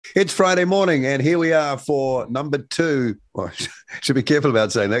It's Friday morning, and here we are for number 2. Well, should be careful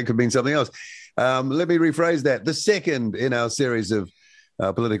about saying that. It could mean something else. Let me rephrase that. The second in our series of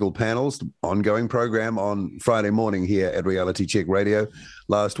political panels, ongoing program on Friday morning here at Reality Check Radio.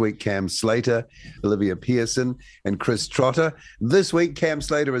 Last week, Cam Slater, Olivia Pearson, and Chris Trotter. This week, Cam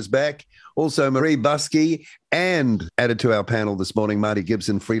Slater is back. Also, Maree Buscke, and added to our panel this morning, Marty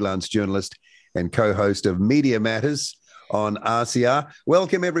Gibson, freelance journalist and co-host of Media Matters on RCR.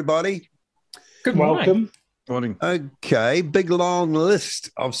 Welcome, everybody. Good morning. Morning. Okay, big long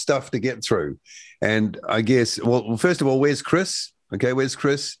list of stuff to get through. And I guess, well, first of all, where's Chris? Okay, where's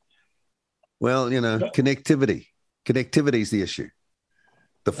Chris? Well, connectivity. Connectivity is the issue.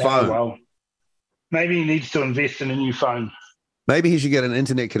 The phone. Well, maybe he needs to invest in a new phone. Maybe he should get an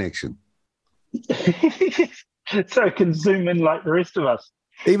internet connection. So he can zoom in like the rest of us.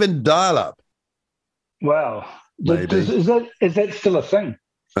 Even dial-up. Wow. Maybe. Is that still a thing?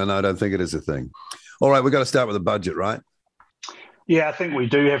 No, I don't think it is a thing. All right, we've got to start with the budget, right? Yeah, I think we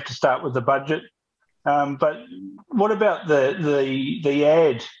do have to start with the budget. But what about the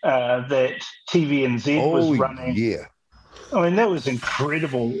ad that TVNZ was running? Yeah. I mean, that was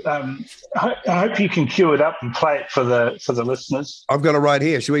incredible. I hope you can cue it up and play it for the listeners. I've got it right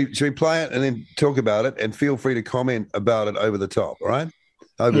here. Should we play it and then talk about it? And feel free to comment about it over the top, all right?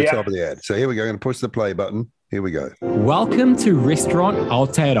 Over the top of the ad. So here we go. I'm going to push the play button. Here we go. Welcome to Restaurant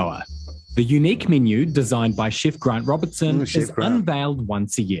Aotearoa. The unique menu designed by Chef Grant Robertson is unveiled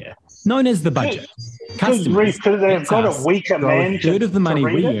once a year, known as the budget. Customers, could they have got a weaker man a third of the money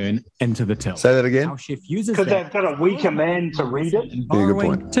we it? earn into the till. Say that again. Our chef uses could they have got a weaker man to read it? And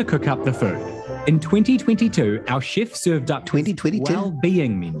borrowing to cook up the food. In 2022, our chef served up 2022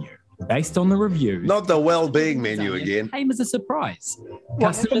 well-being menu. Based on the reviews, not the well-being menu again. Came as a surprise.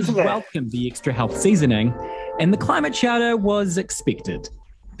 Customers welcomed the extra health seasoning, and the climate chowder was expected.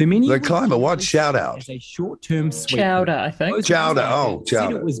 The menu. The climate what shout out? As a short-term sweet chowder, I think. Chowder. Oh,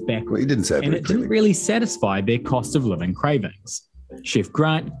 chowder. Said it was backward. Well, you didn't say it, and it didn't really satisfy their cost of living cravings. Chef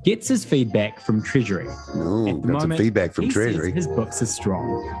Grant gets his feedback from Treasury. Oh, got some feedback from Treasury. His books are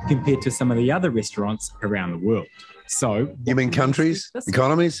strong compared to some of the other restaurants around the world. So, you mean countries,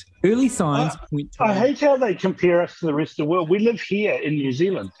 economies? Early signs point to. I hate how they compare us to the rest of the world. We live here in New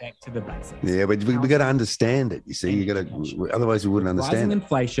Zealand. Back to the basics. Yeah, but we got to understand it. You see, you got to. Otherwise, we wouldn't understand. Rising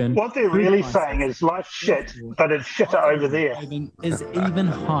inflation. What they're really saying is life's shit, but it's shitter over there. Is even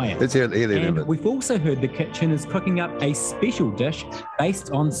higher. Let's hear it. And we've also heard the kitchen is cooking up a special dish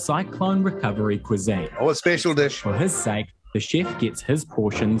based on cyclone recovery cuisine. Oh, a special dish. For his sake, the chef gets his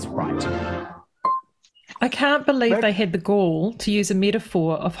portions right. I can't believe they had the gall to use a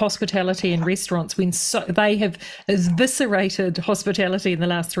metaphor of hospitality in restaurants when they have eviscerated hospitality in the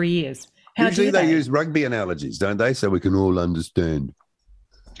last 3 years. Usually they use rugby analogies, don't they? So we can all understand.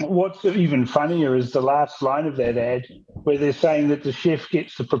 What's even funnier is the last line of that ad where they're saying that the chef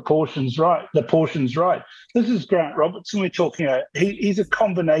gets the portions right. This is Grant Robertson we're talking about. He's a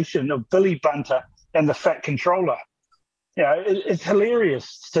combination of Billy Bunter and the Fat Controller. You know, it's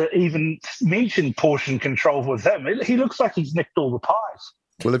hilarious to even mention portion control with him. He looks like he's nicked all the pies.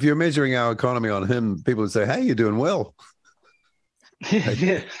 Well, if you're measuring our economy on him, people would say, hey, you're doing well.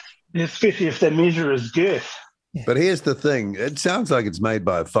 Yeah, especially if their measure is girth. But here's the thing. It sounds like it's made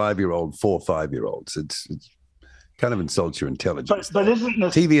by a 5-year-old for 5-year-olds. It's kind of insults your intelligence. But isn't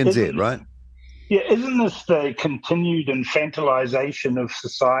this... TVNZ, right? Yeah, isn't this the continued infantilization of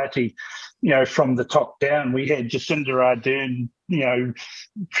society, from the top down? We had Jacinda Ardern,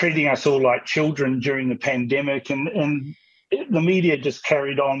 treating us all like children during the pandemic, and the media just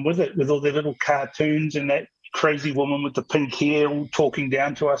carried on with it, with all their little cartoons and that crazy woman with the pink hair all talking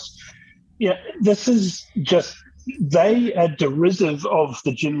down to us. Yeah, this is just, they are derisive of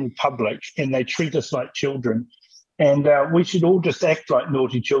the general public, and they treat us like children. And we should all just act like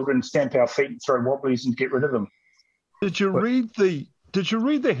naughty children, stamp our feet, and throw wobblies, and get rid of them. Did you read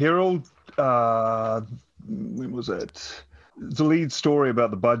the Herald? When was it? The lead story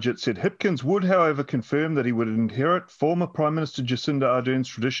about the budget said Hipkins would, however, confirm that he would inherit former Prime Minister Jacinda Ardern's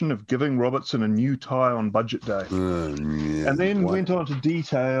tradition of giving Robertson a new tie on budget day, and then went on to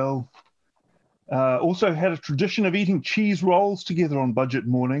detail. Also had a tradition of eating cheese rolls together on budget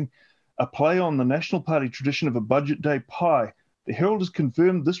morning. A play on the National Party tradition of a budget day pie. The Herald has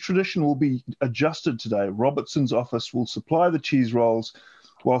confirmed this tradition will be adjusted today. Robertson's office will supply the cheese rolls,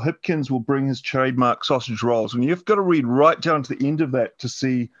 while Hipkins will bring his trademark sausage rolls. And you've got to read right down to the end of that to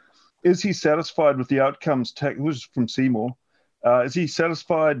see, is he satisfied with the outcomes? This is from Seymour. Is he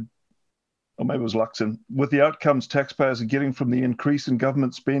satisfied or maybe it was Luxon, with the outcomes taxpayers are getting from the increase in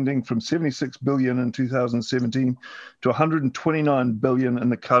government spending from $76 billion in 2017 to $129 billion in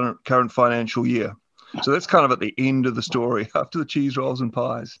the current financial year. So that's kind of at the end of the story, after the cheese rolls and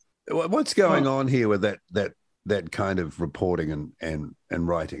pies. What's going on here with that kind of reporting and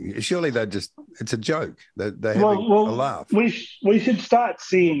writing? Surely it's a joke. They're having a laugh. We should start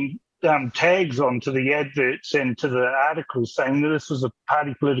seeing tags onto the adverts and to the articles saying that this was a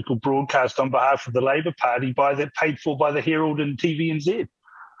party political broadcast on behalf of the Labour Party paid for by the Herald and TVNZ.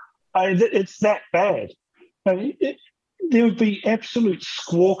 It's that bad. There would be absolute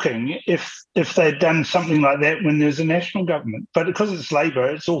squawking if they'd done something like that when there's a national government. But because it's Labour,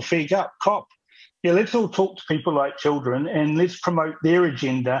 it's all fair cop. Yeah, let's all talk to people like children and let's promote their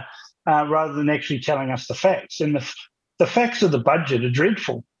agenda rather than actually telling us the facts. And the facts of the budget are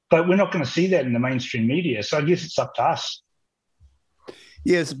dreadful. But we're not going to see that in the mainstream media. So I guess it's up to us.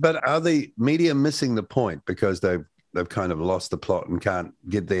 Yes, but are the media missing the point because they've kind of lost the plot and can't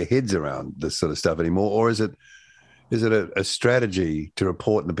get their heads around this sort of stuff anymore? Or is it a strategy to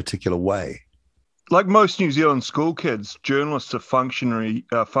report in a particular way? Like most New Zealand school kids, journalists are functionally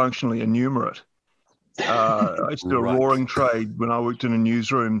innumerate. I used to do a roaring trade when I worked in a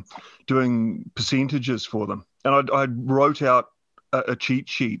newsroom doing percentages for them. And I wrote out a cheat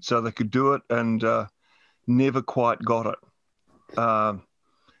sheet so they could do it and never quite got it. And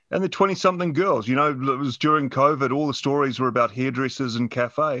the 20-something girls, it was during COVID, all the stories were about hairdressers and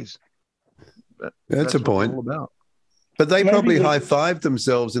cafes. That's a point. All about. But they probably high-fived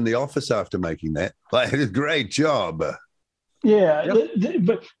themselves in the office after making that. Like, great job. Yeah, yep.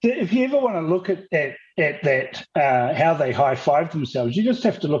 But if you ever want to look at that, how they high-fived themselves, you just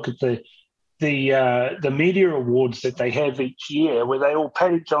have to look at the media awards that they have each year, where they all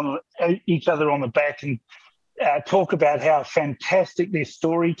pat each other on the back and talk about how fantastic their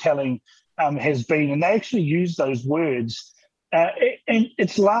storytelling has been, and they actually use those words, and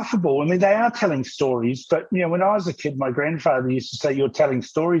it's laughable. I mean, they are telling stories, but when I was a kid, my grandfather used to say, "You're telling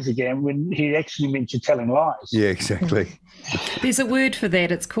stories again," when he actually meant you're telling lies. Yeah, exactly. There's a word for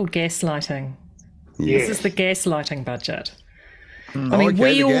that. It's called gaslighting. Yes. This is the gaslighting budget. I mean,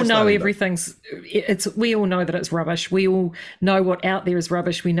 we all know we all know that it's rubbish. We all know what out there is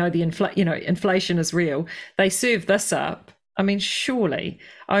rubbish. We know the inflation is real. They serve this up. I mean, surely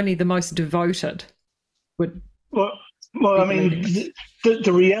only the most devoted would. Well, I mean,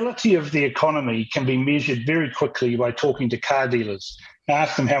 the reality of the economy can be measured very quickly by talking to car dealers.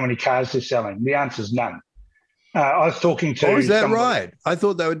 Ask them how many cars they're selling. The answer is none. I was talking to. Oh, is that right? I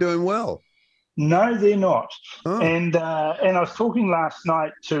thought they were doing well. No, they're not. Oh. And I was talking last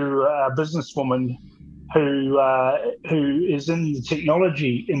night to a businesswoman who is in the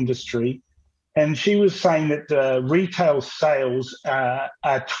technology industry, and she was saying that retail sales are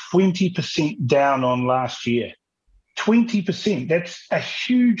 20% down on last year. 20%. That's a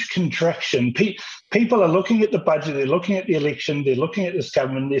huge contraction. People are looking at the budget, they're looking at the election, they're looking at this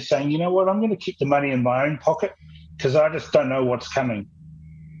government, they're saying, you know what, I'm going to keep the money in my own pocket because I just don't know what's coming.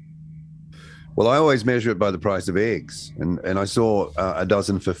 Well, I always measure it by the price of eggs, and I saw a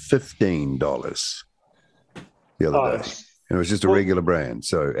dozen for $15 the other day. And it was just a regular brand.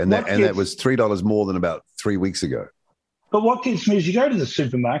 So, that was $3 more than about 3 weeks ago. But what gets me is you go to the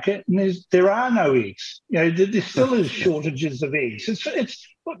supermarket and there are no eggs. There still is shortages of eggs.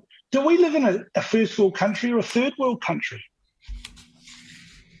 Do we live in a first world country or a third world country?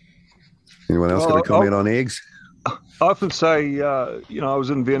 Anyone else got a comment on eggs? I often say, I was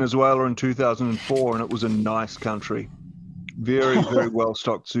in Venezuela in 2004, and it was a nice country. Very, very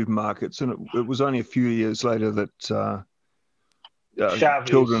well-stocked supermarkets. And it was only a few years later that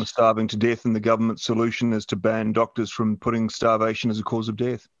children are starving to death, and the government's solution is to ban doctors from putting starvation as a cause of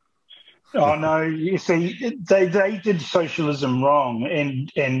death. Oh, no. You see, they did socialism wrong,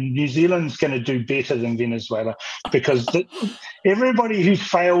 and New Zealand's going to do better than Venezuela because everybody who's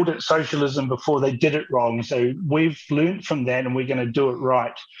failed at socialism before, they did it wrong. So we've learned from that, and we're going to do it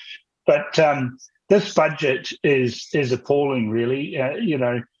right. But this budget is appalling, really.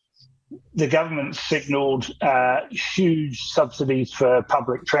 The government signalled huge subsidies for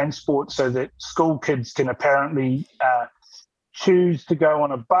public transport so that school kids can apparently choose to go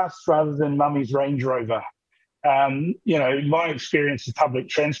on a bus rather than mummy's Range Rover. My experience of public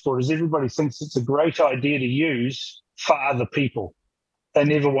transport is everybody thinks it's a great idea to use for other people. They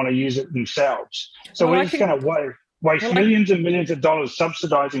never want to use it themselves. So we're just going to wait. waste millions and millions of dollars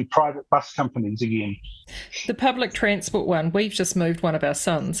subsidising private bus companies again. The public transport one, we've just moved one of our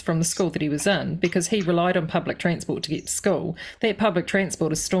sons from the school that he was in because he relied on public transport to get to school. That public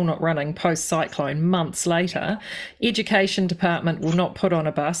transport is still not running post-cyclone months later. Education department will not put on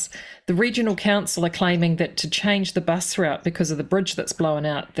a bus. The regional council are claiming that to change the bus route because of the bridge that's blown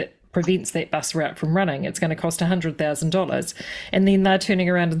out, that prevents that bus route from running, it's going to cost $100,000. And then they're turning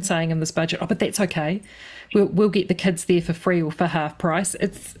around and saying in this budget, oh, but that's okay. We'll get the kids there for free or for half price.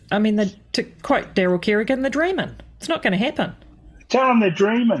 To quote Daryl Kerrigan, they're dreaming. It's not going to happen. Tell them they're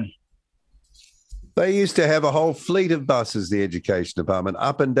dreaming. They used to have a whole fleet of buses, the education department,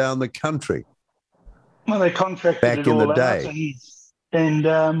 up and down the country. Well, they contracted back it in all the day. out,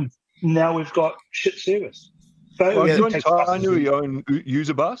 and now we've got shit service. Well, I knew you own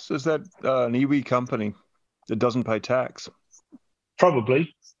User Bus. Is that an iwi company that doesn't pay tax?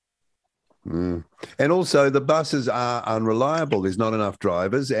 Probably. And also the buses are unreliable. There's not enough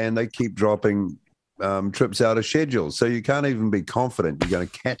drivers and they keep dropping trips out of schedule. So you can't even be confident you're going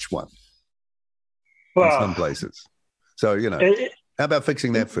to catch one in some places. So, how about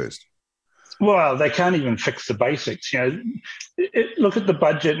fixing that first? Well, they can't even fix the basics. Look at the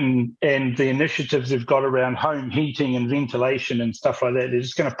budget and the initiatives they've got around home heating and ventilation and stuff like that. They're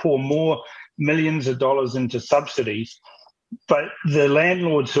just going to pour more millions of dollars into subsidies. But the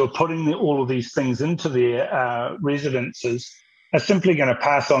landlords who are putting all of these things into their residences are simply going to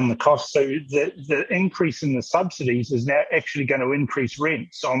pass on the cost. So the increase in the subsidies is now actually going to increase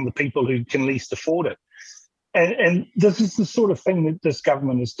rents on the people who can least afford it. And this is the sort of thing that this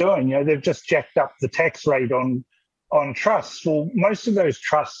government is doing. They've just jacked up the tax rate on trusts. Well, most of those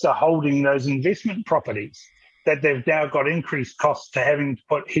trusts are holding those investment properties that they've now got increased costs to having to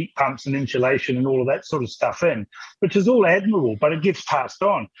put heat pumps and insulation and all of that sort of stuff in, which is all admirable, but it gets passed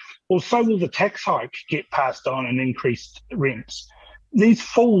on. Well, so will the tax hike get passed on and increased rents. These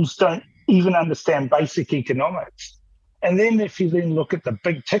fools don't even understand basic economics. And then if you then look at the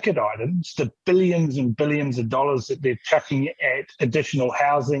big ticket items, the billions and billions of dollars that they're chucking at additional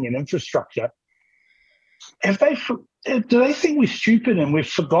housing and infrastructure, do they think we're stupid and we've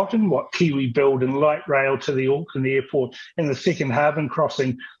forgotten what Kiwi build and light rail to the Auckland airport and the second Harbour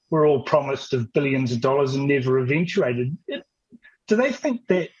crossing were all promised of billions of dollars and never eventuated? Do they think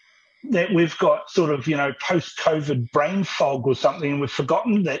that we've got sort of, post-COVID brain fog or something and we've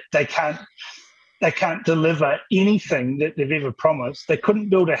forgotten that they can't deliver anything that they've ever promised? They couldn't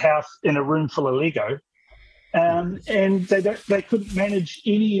build a house in a room full of Lego. And they couldn't manage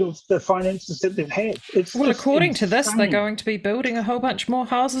any of the finances that they've had. According to this, they're going to be building a whole bunch more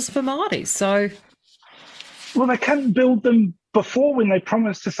houses for Marty. So, well, they couldn't build them before when they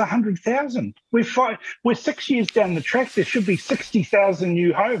promised us 100,000. We're 6 years down the track. There should be 60,000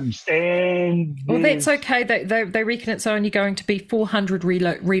 new homes, and that's okay. They reckon it's only going to be 400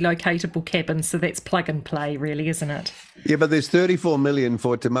 relocatable cabins. So that's plug and play, really, isn't it? Yeah, but there's 34 million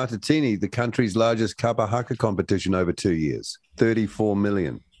for Te Matatini, the country's largest kapa haka competition over 2 years. 34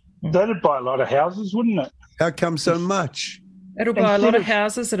 million. That'd buy a lot of houses, wouldn't it? How come so much? It'll buy a lot of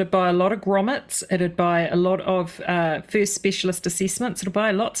houses. It'll buy a lot of grommets. It'd buy a lot of first specialist assessments. It'll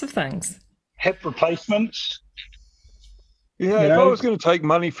buy lots of things. Hip replacements. Yeah, if I was going to take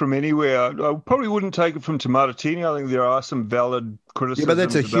money from anywhere, I probably wouldn't take it from Te Matatini. I think there are some valid criticisms. Yeah, but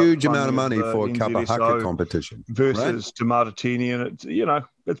that's a huge amount of money for a kapa haka competition versus Te Matatini, and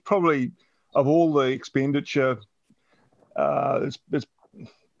it's probably of all the expenditure, it's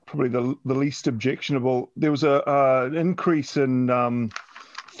probably the least objectionable. There was an increase in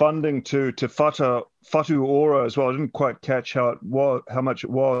funding to Whatu Ora as well. I didn't quite catch how much it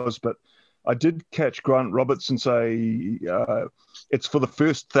was, but I did catch Grant Robertson say it's for the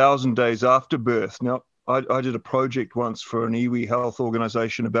first 1,000 days after birth. Now, I did a project once for an iwi health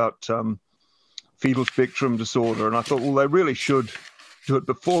organisation about fetal spectrum disorder, and I thought, well, they really should do it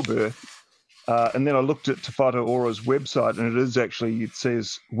before birth. And then I looked at Te Whatu Ora's website, and it is actually,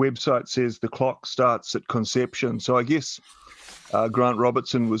 website says the clock starts at conception. So I guess Grant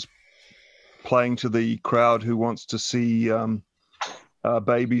Robertson was playing to the crowd who wants to see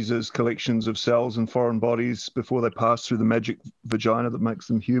babies as collections of cells in foreign bodies before they pass through the magic vagina that makes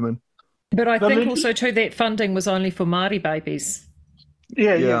them human. But I think also too that funding was only for Māori babies.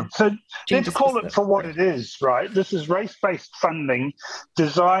 Yeah. So let's call it for what it is, right? This is race-based funding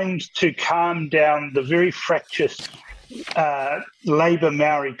designed to calm down the very fractious Labour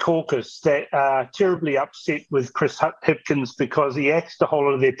Maori caucus that are terribly upset with Chris Hipkins because he axed a whole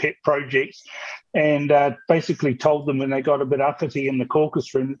lot of their pet projects and basically told them when they got a bit uppity in the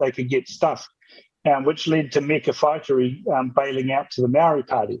caucus room that they could get stuff. which led to Meka Whaitiri bailing out to the Maori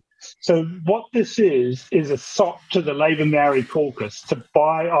Party. So what this is a sop to the Labour Maori caucus to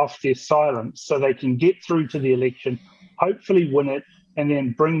buy off their silence so they can get through to the election, hopefully win it, and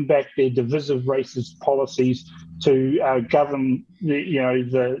then bring back their divisive racist policies to govern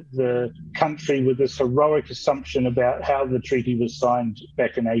the country with this heroic assumption about how the treaty was signed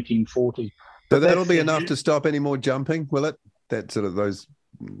back in 1840. So that'll be enough to stop any more jumping, will it? That sort of those,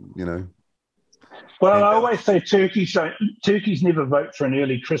 Well, I always say Turkeys never vote for an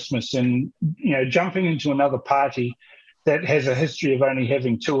early Christmas, and jumping into another party that has a history of only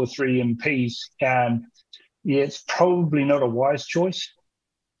having 2 or 3 MPs, it's probably not a wise choice.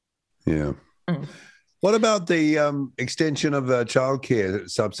 Yeah. What about the extension of childcare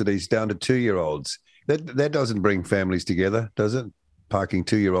subsidies down to 2-year-olds? That doesn't bring families together, does it? Parking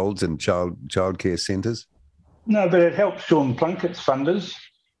 2-year-olds in childcare centres? No, but it helps Sean Plunkett's funders.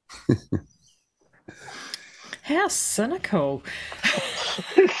 How cynical.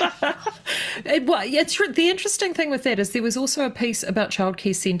 The interesting thing with that is there was also a piece about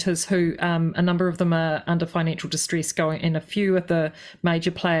childcare centres who a number of them are under financial distress going, and a few of the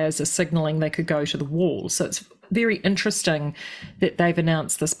major players are signalling they could go to the wall. So it's very interesting that they've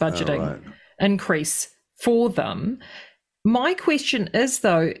announced this budgeting increase for them. My question is,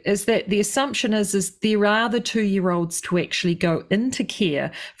 though, is that the assumption is there are the 2-year-olds to actually go into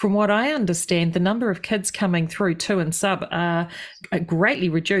care. From what I understand, the number of kids coming through 2 and sub are greatly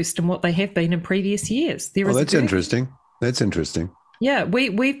reduced in what they have been in previous years. That's interesting. That's interesting. Yeah,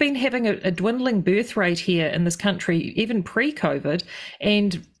 we've been having a dwindling birth rate here in this country, even pre-COVID,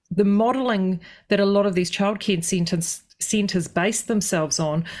 and the modelling that a lot of these childcare centres based themselves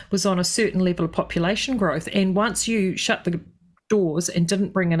on was on a certain level of population growth. And once you shut the doors and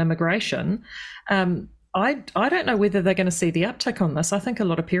didn't bring in immigration, I don't know whether they're going to see the uptick on this. I think a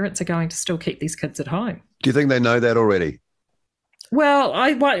lot of parents are going to still keep these kids at home. Do you think they know that already? Well,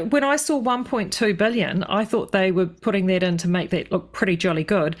 when I saw 1.2 billion, I thought they were putting that in to make that look pretty jolly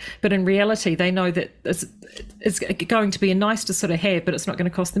good. But in reality, they know that it's going to be a nice to sort of have, but it's not going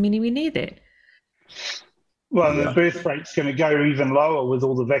to cost them anywhere near that. Well, the birth rate's going to go even lower with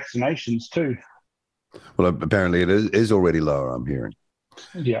all the vaccinations too. Well, apparently it is already lower, I'm hearing.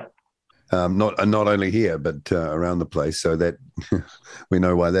 Yeah. Not only here, but around the place. So that we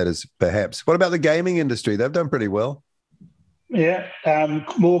know why that is, perhaps. What about the gaming industry? They've done pretty well. Yeah,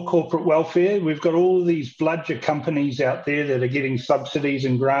 more corporate welfare. We've got all these bludger companies out there that are getting subsidies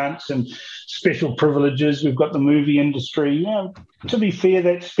and grants and special privileges. We've got the movie industry. To be fair,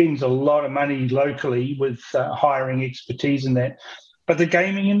 that spends a lot of money locally with hiring expertise in that. But the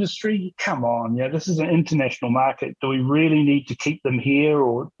gaming industry, come on, this is an international market. Do we really need to keep them here?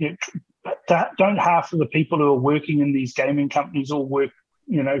 Or don't half of the people who are working in these gaming companies all work,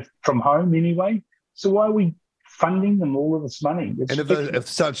 from home anyway? So why are we funding them all of this money? And if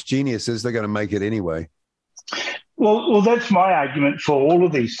such geniuses, they're going to make it anyway. Well, that's my argument for all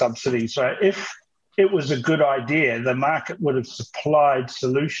of these subsidies. Right? If it was a good idea, the market would have supplied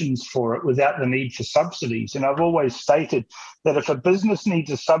solutions for it without the need for subsidies. And I've always stated that if a business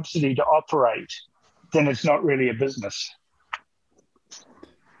needs a subsidy to operate, then it's not really a business.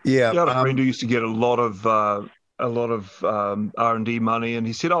 Yeah, I had a friend who used to get a lot of R&D money, and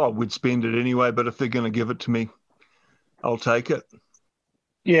he said, "Oh, I would spend it anyway, but if they're going to give it to me, I'll take it."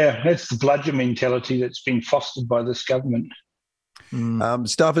 Yeah, that's the bludger mentality that's been fostered by this government.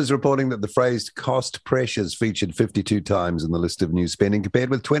 Stuff is reporting that the phrase cost pressures featured 52 times in the list of new spending, compared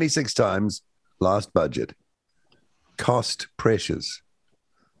with 26 times last budget. Cost pressures.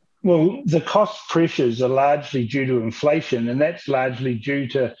 Well, the cost pressures are largely due to inflation, and that's largely due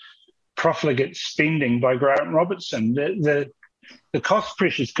to profligate spending by Grant Robertson. The cost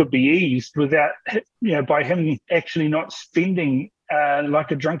pressures could be eased without, by him actually not spending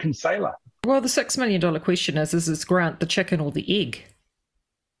like a drunken sailor. Well, the $6 million question is Grant the chicken or the egg?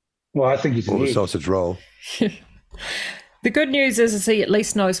 Well, I think he's an egg. Or the sausage roll. The good news is he at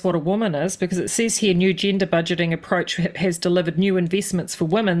least knows what a woman is, because it says here new gender budgeting approach has delivered new investments for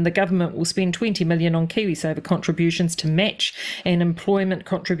women. The government will spend $20 million on KiwiSaver contributions to match an employment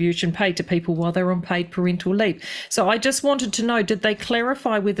contribution paid to people while they're on paid parental leave. So I just wanted to know, did they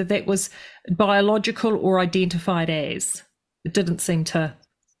clarify whether that was biological or identified as? It didn't seem to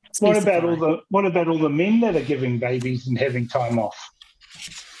specify. What about all the men that are giving babies and having time off?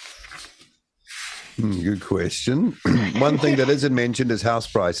 Good question. One thing that isn't mentioned is house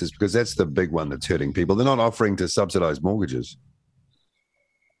prices, because that's the big one that's hurting people. They're not offering to subsidise mortgages.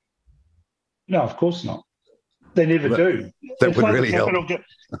 No, of course not. They never do. That would really help.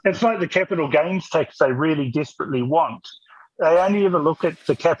 It's like the capital gains tax they really desperately want. They only ever look at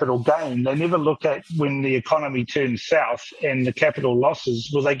the capital gain. They never look at when the economy turns south and the capital losses.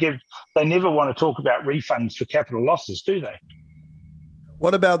 Well, they never want to talk about refunds for capital losses, do they?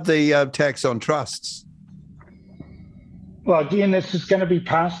 What about the tax on trusts? Well, again, this is going to be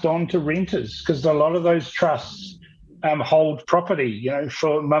passed on to renters because a lot of those trusts hold property.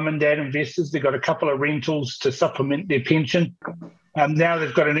 For mum and dad investors, they've got a couple of rentals to supplement their pension. Now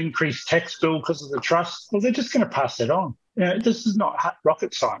they've got an increased tax bill because of the trust. Well, they're just going to pass it on. This is not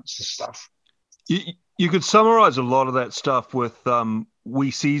rocket science, this stuff. You could summarise a lot of that stuff with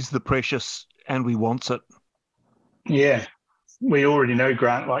we seize the precious and we wants it. Yeah. We already know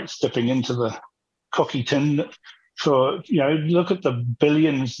Grant likes dipping into the cookie tin for, look at the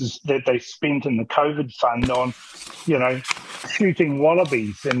billions that they spent in the COVID fund on, shooting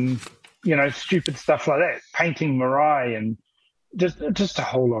wallabies and, stupid stuff like that, painting Maree and just a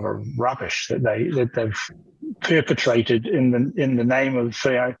whole lot of rubbish that they've perpetrated in the name of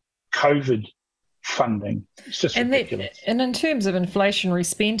COVID funding. It's just ridiculous. And in terms of inflationary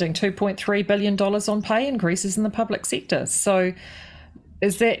spending, $2.3 billion on pay increases in the public sector. So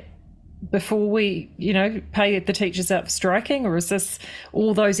is that before we, pay the teachers out for striking, or is this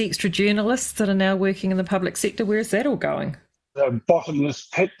all those extra journalists that are now working in the public sector? Where is that all going? The bottomless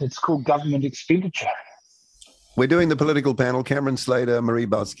pit that's called government expenditure. We're doing the political panel. Cameron Slater, Maree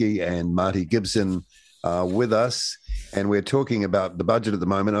Buscke and Marty Gibson with us, and we're talking about the budget at the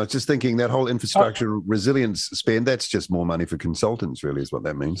moment. I was just thinking that whole infrastructure resilience spend, that's just more money for consultants, really, is what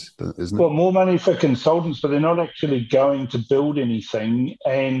that means, isn't it? Well, more money for consultants, but they're not actually going to build anything,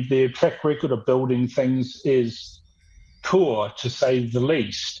 and their track record of building things is poor, to say the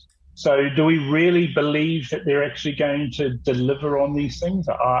least. So do we really believe that they're actually going to deliver on these things?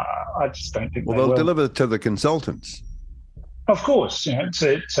 I just don't think they'll deliver to the consultants. Of course,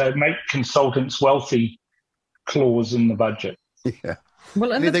 it's a make consultants wealthy clause in the budget. Yeah.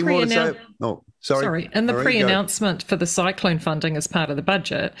 Well, in Anything more to say? Oh, sorry. In the Maree, pre-announcement for the cyclone funding as part of the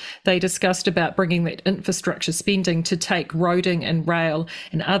budget, they discussed about bringing that infrastructure spending to take roading and rail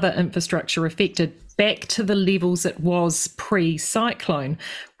and other infrastructure affected back to the levels it was pre-cyclone.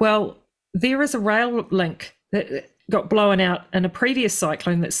 Well, there is a rail link that got blown out in a previous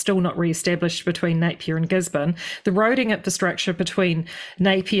cyclone that's still not re-established between Napier and Gisborne. The roading infrastructure between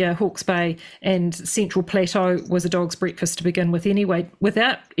Napier, Hawke's Bay and Central Plateau was a dog's breakfast to begin with anyway,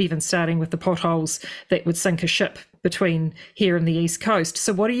 without even starting with the potholes that would sink a ship between here and the East Coast.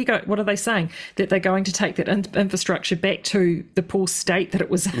 So what are they saying? That they're going to take that infrastructure back to the poor state that it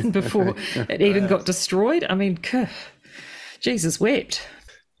was in before it even got destroyed? I mean, Jesus wept.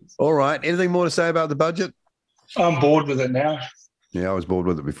 All right. Anything more to say about the budget? I'm bored with it now. Yeah, I was bored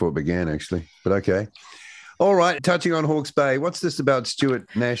with it before it began, actually. But okay. All right. Touching on Hawke's Bay, what's this about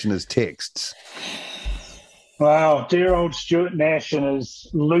Stuart Nash and his texts? Wow, dear old Stuart Nash and his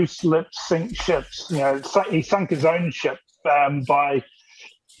loose-lipped sink ships. He sunk his own ship by,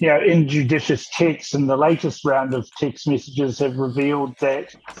 injudicious texts. And the latest round of text messages have revealed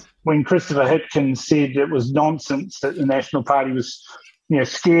that when Christopher Hitchens said it was nonsense that the National Party was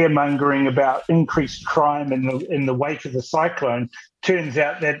scaremongering about increased crime in the wake of the cyclone, turns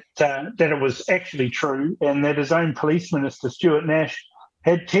out that it was actually true, and that his own police minister, Stuart Nash,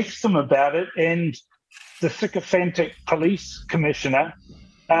 had texted him about it, and the sycophantic police commissioner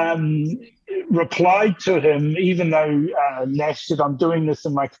replied to him, even though Nash said, I'm doing this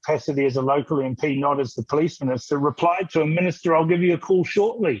in my capacity as a local MP, not as the police minister, replied to him, Minister, I'll give you a call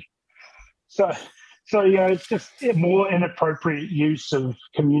shortly. So it's just more inappropriate use of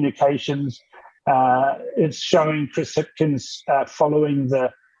communications. It's showing Chris Hipkins following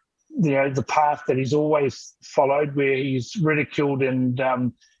the path that he's always followed, where he's ridiculed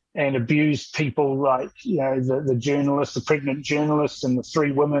and abused people like the journalist, the pregnant journalist, and the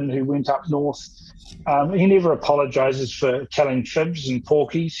 3 women who went up north. He never apologises for telling fibs and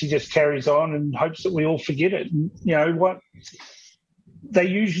porkies. He just carries on and hopes that we all forget it. And, what?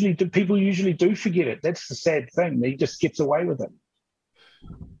 People usually do forget it. That's the sad thing. He just gets away with it.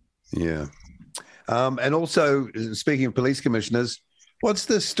 Yeah. And also, speaking of police commissioners, what's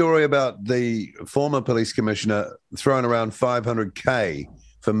the story about the former police commissioner throwing around $500K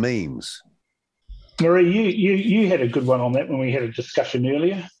for memes? Maree, you had a good one on that when we had a discussion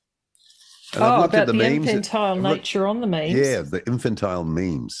earlier. And I've looked about at the memes. Infantile nature on the memes. Yeah, the infantile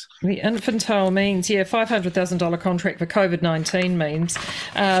memes. The infantile memes, yeah, $500,000 contract for COVID-19 memes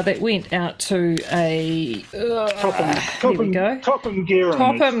that went out to a Topham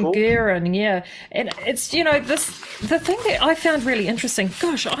Guerin, yeah. And it's, the thing that I found really interesting,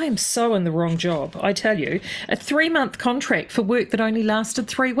 gosh, I am so in the wrong job, I tell you. A 3-month contract for work that only lasted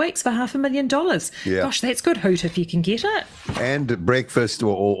 3 weeks for $500,000. Yeah. Gosh, that's good hoot if you can get it. And breakfast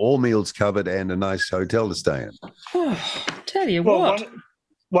or all meals covered and a nice hotel to stay in. Oh, tell you what.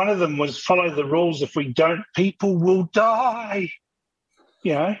 One of them was follow the rules. If we don't, people will die.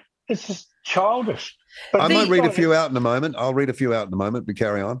 It's just childish. But I might read a few out in a moment. I'll read a few out in a moment, but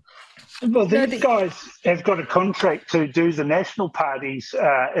carry on. Well, these guys have got a contract to do the National Party's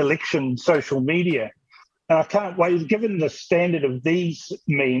election social media. And I can't wait, given the standard of these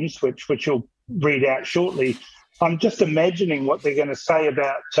memes, which you'll read out shortly, I'm just imagining what they're going to say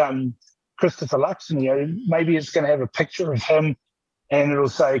about Christopher Luxon. Maybe it's going to have a picture of him and it'll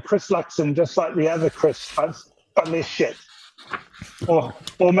say, Chris Luxon, just like the other Chris, but less shit. Or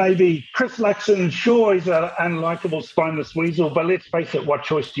maybe Chris Luxon, sure, he's an unlikable spineless weasel, but let's face it, what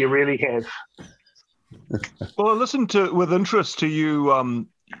choice do you really have? Well, I listened with interest to you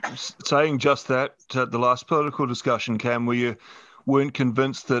saying just that at the last political discussion, Cam, where you weren't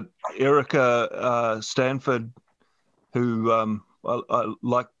convinced that Erica Stanford, who I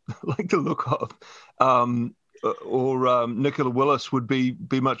like the look of, or Nicola Willis would be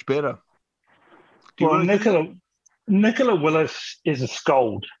much better. Nicola Willis is a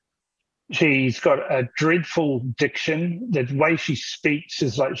scold. She's got a dreadful diction. The way she speaks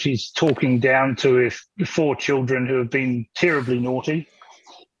is like she's talking down to her 4 children who have been terribly naughty.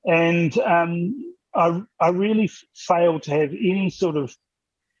 And I really failed to have any sort of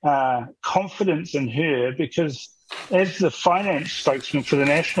confidence in her because as the finance spokesman for the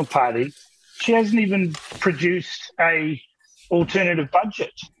National Party, she hasn't even produced a alternative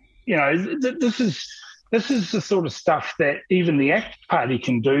budget. This is the sort of stuff that even the ACT Party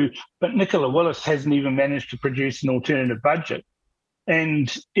can do, but Nicola Willis hasn't even managed to produce an alternative budget. And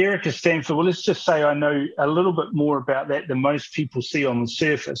Erica Stanford, well, let's just say I know a little bit more about that than most people see on the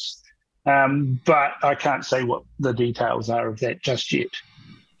surface, but I can't say what the details are of that just yet.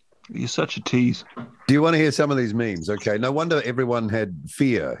 You're such a tease. Do you want to hear some of these memes? Okay, no wonder everyone had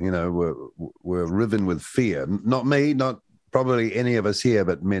fear, were riven with fear. Not me, not probably any of us here,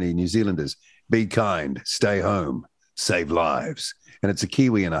 but many New Zealanders. Be kind, stay home, save lives. And it's a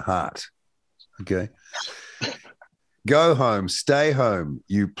Kiwi and a heart. Okay. Go home, stay home.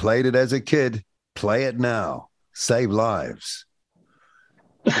 You played it as a kid. Play it now. Save lives.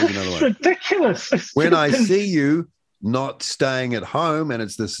 It's ridiculous. When I see you not staying at home, and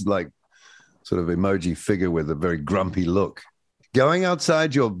it's this like sort of emoji figure with a very grumpy look. Going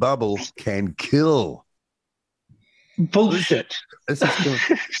outside your bubble can kill. Bullshit.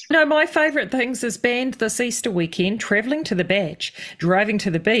 No, my favourite things is banned this Easter weekend, travelling to the Batch, driving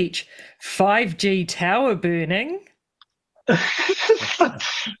to the beach, 5G tower burning.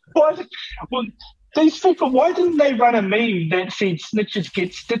 These people, why didn't they run a meme that said snitches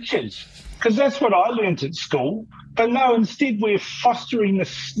get stitches? Because that's what I learned at school. But no, instead we're fostering the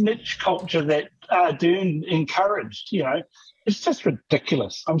snitch culture that Ardern encouraged, It's just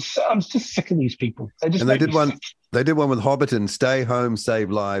ridiculous. I'm just sick of these people. They did one with Hobbiton, stay home,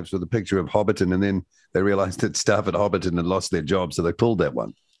 save lives, with a picture of Hobbiton, and then they realised that staff at Hobbiton had lost their job, so they pulled that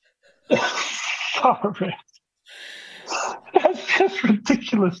one. That's just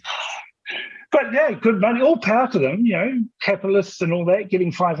ridiculous. But yeah, good money, all power to them, capitalists and all that,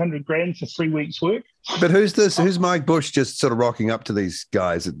 getting $500,000 for 3 weeks' work. But who's this? Who's Mike Bush just sort of rocking up to these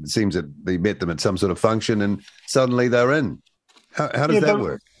guys? It seems that they met them at some sort of function and suddenly they're in. How does that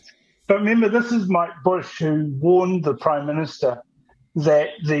work? But remember, this is Mike Bush who warned the Prime Minister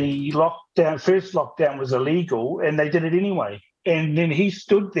that the first lockdown was illegal, and they did it anyway. And then he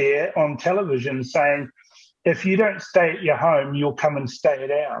stood there on television saying, if you don't stay at your home, you'll come and stay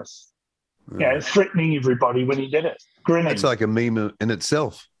at ours. Threatening everybody when he did it, grinning. It's like a meme in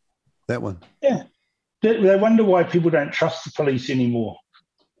itself, that one. Yeah. They wonder why people don't trust the police anymore.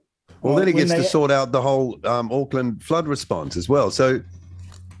 Well, then he gets to sort out the whole Auckland flood response as well. So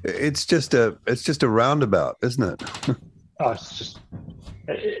it's just a roundabout, isn't it?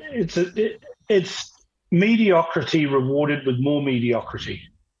 It's mediocrity rewarded with more mediocrity.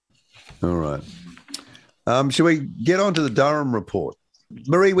 All right. Shall we get on to the Durham report?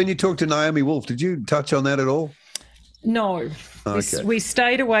 Maree, when you talked to Naomi Wolf, did you touch on that at all? No. Okay. We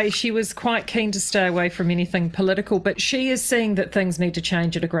stayed away. She was quite keen to stay away from anything political, but she is seeing that things need to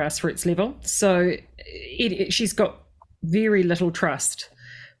change at a grassroots level. So she's got very little trust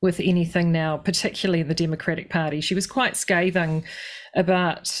with anything now, particularly in the Democratic Party. She was quite scathing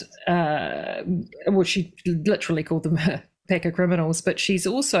about, she literally called them a pack of criminals, but she's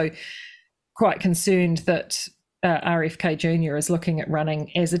also quite concerned that RFK Jr. is looking at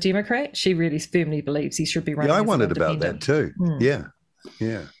running as a Democrat. She really firmly believes he should be running. Yeah, I as wondered an about that too. Yeah.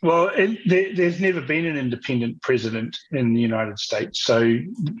 Well, there's never been an independent president in the United States, so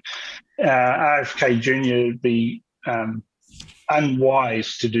RFK Jr. would be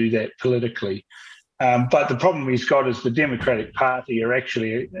unwise to do that politically. But the problem he's got is the Democratic Party are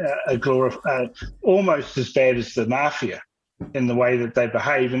actually almost as bad as the mafia in the way that they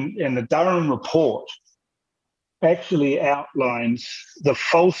behave. And the Durham report actually outlines the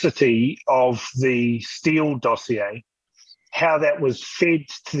falsity of the Steele dossier, how that was fed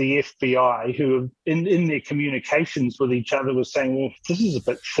to the FBI, who in their communications with each other was saying, well, this is a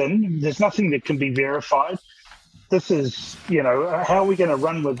bit thin. There's nothing that can be verified. This is, how are we going to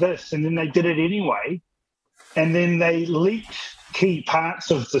run with this? And then they did it anyway. And then they leaked key parts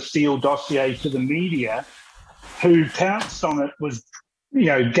of the Steele dossier to the media, who pounced on it with,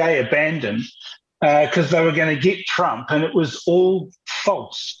 gay abandon, because they were going to get Trump, and it was all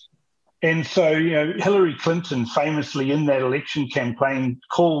false. And so, Hillary Clinton famously in that election campaign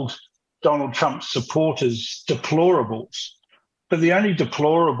called Donald Trump's supporters deplorables. But the only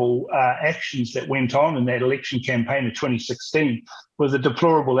deplorable actions that went on in that election campaign of 2016 were the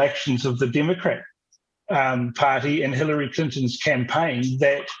deplorable actions of the Democrat Party and Hillary Clinton's campaign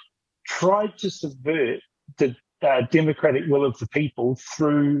that tried to subvert the democratic will of the people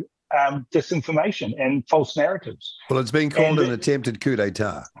through disinformation and false narratives. Well, it's been called an attempted coup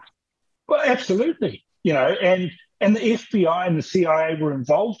d'etat. Well, absolutely. And the FBI and the CIA were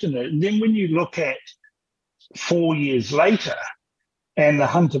involved in it. And then when you look at 4 years later and the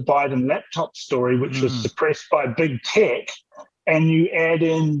Hunter Biden laptop story, which was suppressed by big tech, and you add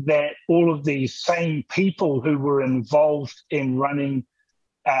in that all of these same people who were involved in running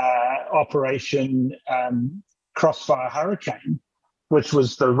Operation Crossfire Hurricane, which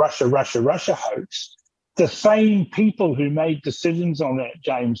was the Russia hoax, the same people who made decisions on that,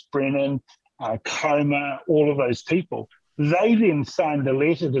 James Brennan, Comer, all of those people, they then signed a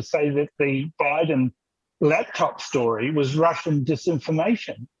letter to say that the Biden laptop story was Russian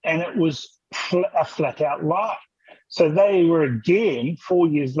disinformation, and it was a flat-out lie. So they were again, 4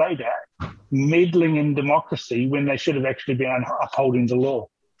 years later, meddling in democracy when they should have actually been upholding the law.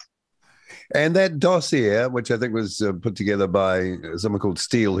 And that dossier, which I think was put together by someone called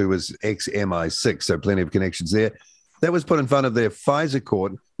Steele, who was ex-MI6, so plenty of connections there, that was put in front of their FISA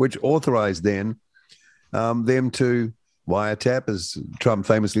court, which authorized then them to wiretap, as Trump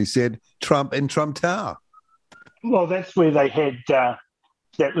famously said, Trump in Trump Tower. Well, that's where they had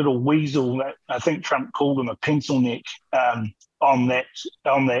that little weasel that I think Trump called him a pencil neck on that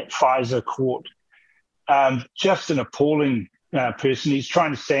FISA court. Just an appalling person. He's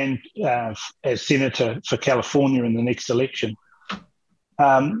trying to stand as senator for California in the next election.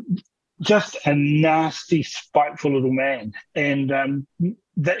 Just a nasty, spiteful little man. And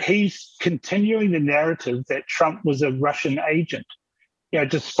that he's continuing the narrative that Trump was a Russian agent,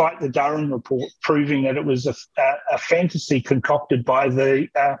 despite the Durham report proving that it was a fantasy concocted by the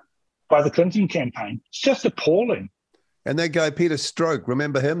Clinton campaign. It's just appalling. And that guy, Peter Strzok,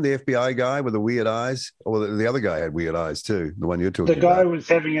 remember him, the FBI guy with the weird eyes? Or the other guy had weird eyes too, the one you're talking about. The guy was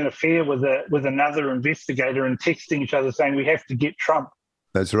having an affair with another investigator and texting each other saying, we have to get Trump.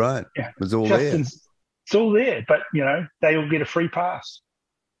 That's right. Yeah. It was all there. It's all there, but, they all get a free pass.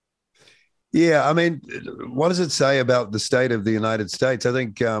 Yeah, I mean, what does it say about the state of the United States? I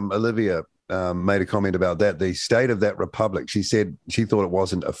think Olivia made a comment about that, the state of that republic. She said she thought it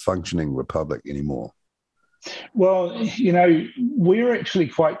wasn't a functioning republic anymore. Well, we're actually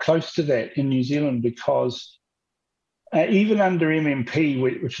quite close to that in New Zealand because even under MMP,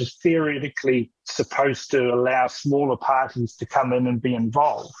 which is theoretically supposed to allow smaller parties to come in and be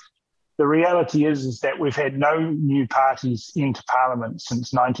involved, the reality is that we've had no new parties into Parliament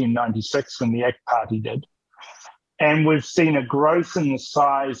since 1996 when the ACT Party did. And we've seen a growth in the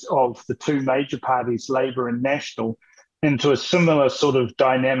size of the two major parties, Labour and National, into a similar sort of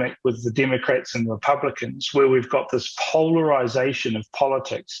dynamic with the Democrats and Republicans, where we've got this polarization of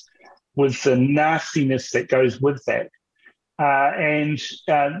politics with the nastiness that goes with that. And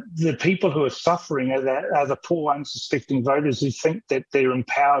the people who are suffering are the poor, unsuspecting voters who think that they're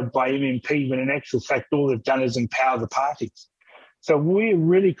empowered by MMP, when in actual fact, all they've done is empower the parties. So we're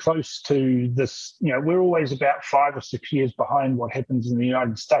really close to this. We're always about 5 or 6 years behind what happens in the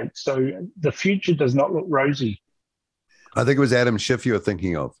United States. So the future does not look rosy. I think it was Adam Schiff you were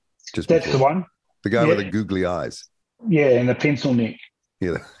thinking of. That's before. The one. The guy with the googly eyes. Yeah, and the pencil neck.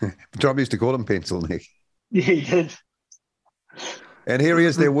 Yeah, Trump used to call him Pencil Neck. Yeah, he did. And here he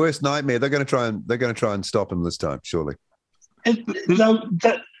is, their worst nightmare. They're going to try and stop him this time, surely.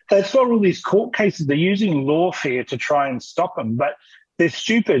 That's what all these court cases. They're using lawfare to try and stop him, but they're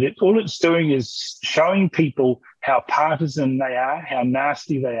stupid. All it's doing is showing people how partisan they are, how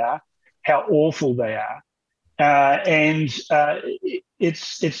nasty they are, how awful they are, and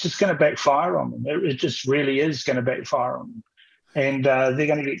it's just going to backfire on them. It just really is going to backfire on them, and they're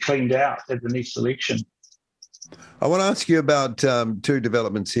going to get cleaned out at the next election. I want to ask you about two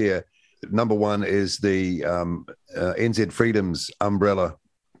developments here. Number one is the NZ Freedom's umbrella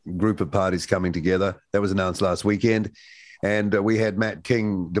group of parties coming together. That was announced last weekend. And we had Matt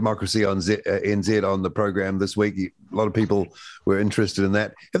King, Democracy on NZ, on the program this week. A lot of people were interested in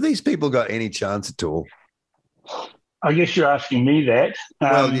that. Have these people got any chance at all? I guess you're asking me that.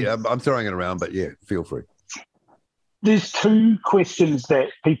 Well, yeah, I'm throwing it around, but yeah, feel free. There's two questions that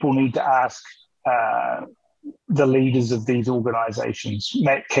people need to ask the leaders of these organisations,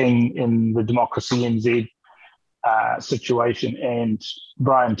 Matt King in the Democracy NZ situation and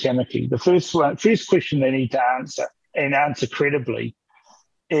Brian Tamaki. The first question they need to answer, and answer credibly,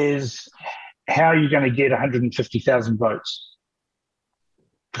 is how are you going to get 150,000 votes?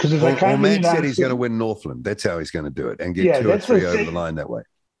 Because if they can't, Matt said he's going to win Northland. That's how he's going to do it and get 2 or 3 over the line that way.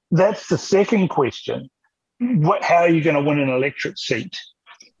 That's the second question. How are you going to win an electorate seat?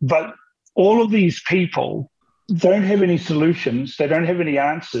 But all of these people don't have any solutions. They don't have any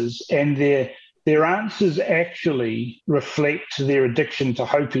answers, and their answers actually reflect their addiction to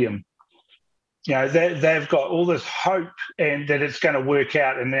hopium. You know, they've got all this hope and that it's going to work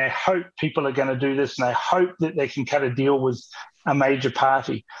out, and they hope people are going to do this, and they hope that they can cut a deal with a major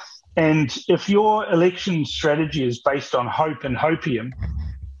party. And if your election strategy is based on hope and hopium,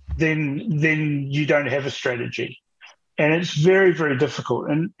 then you don't have a strategy. And it's very, very difficult.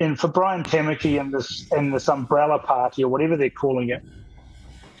 And for Brian Tamaki and this umbrella party, or whatever they're calling it,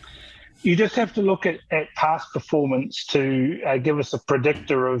 you just have to look at past performance to give us a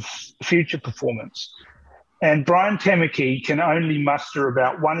predictor of future performance. And Brian Tamaki can only muster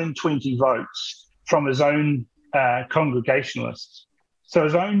about 1 in 20 votes from his own congregationalists. So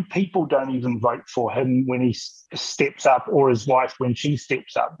his own people don't even vote for him when he steps up, or his wife when she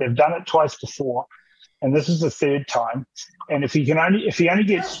steps up. They've done it twice before, and this is the third time. And if he only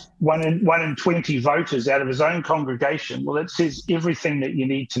gets 1 in 20 voters out of his own congregation, well, it says everything that you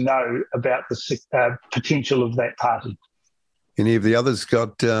need to know about the potential of that party. Any of the others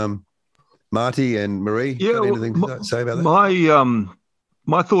got Marty and Maree? Yeah, got anything to say about that?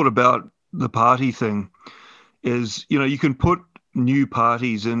 My thought about the party thing is, you can put new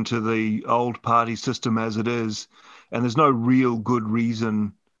parties into the old party system as it is, and there's no real good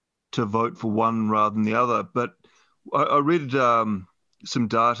reason to vote for one rather than the other. But I read some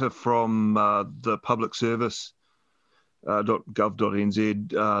data from the public service .gov.nz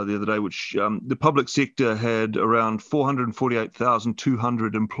the other day, which the public sector had around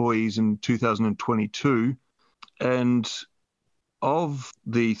 448,200 employees in 2022, and of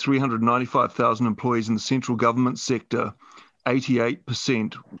the 395,000 employees in the central government sector,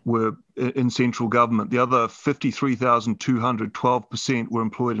 88% were in central government. The other 53,200, 12%, were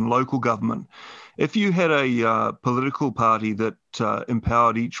employed in local government. If you had a political party that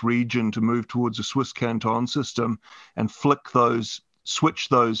empowered each region to move towards a Swiss canton system and switch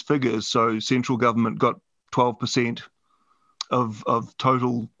those figures, so central government got 12% of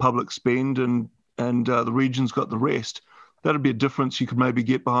total public spend and the regions got the rest, that'd be a difference you could maybe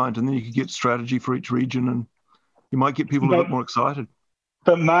get behind, and then you could get strategy for each region, and you might get people a bit more excited.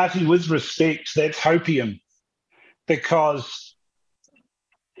 But Marty, with respect, that's hopium, because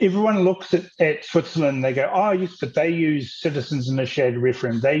everyone looks at Switzerland and they go, oh, yes, but they use citizens-initiated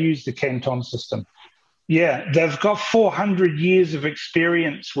referendum. They use the canton system. Yeah, they've got 400 years of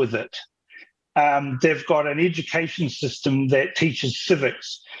experience with it. They've got an education system that teaches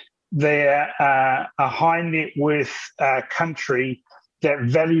civics. They're a high net worth country that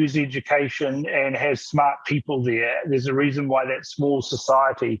values education and has smart people there. There's a reason why that small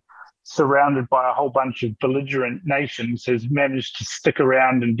society, surrounded by a whole bunch of belligerent nations, has managed to stick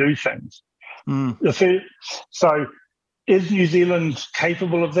around and do things. So is New Zealand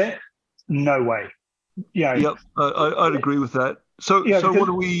capable of that? No way. Yep, I'd agree with that. So what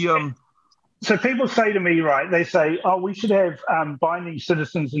do we... So people say to me, right, they say, oh, we should have binding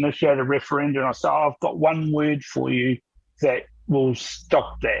citizens-initiated referendum. I say, oh, I've got one word for you that will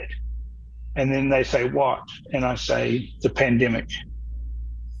stop that. And then they say, what? And I say, the pandemic.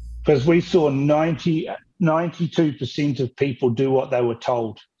 Because we saw 92% of people do what they were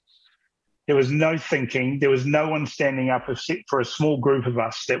told. There was no thinking. There was no one standing up except for a small group of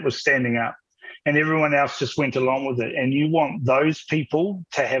us that was standing up, and everyone else just went along with it. And you want those people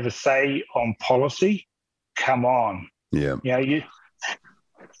to have a say on policy? Come on. Yeah.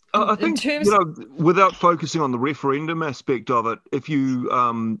 I think, without focusing on the referendum aspect of it, if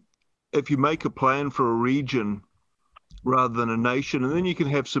you make a plan for a region rather than a nation, and then you can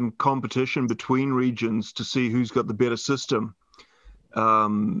have some competition between regions to see who's got the better system,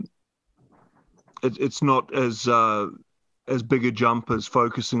 it's not as big a jump as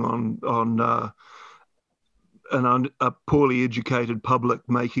focusing on a poorly educated public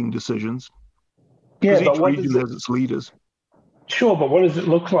making decisions. Yeah, but each region has its leaders. Sure, but what does it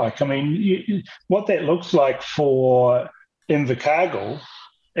look like? I mean, what that looks like for Invercargill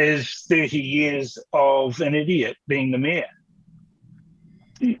is 30 years of an idiot being the mayor.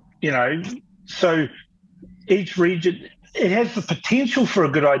 So each region, it has the potential for a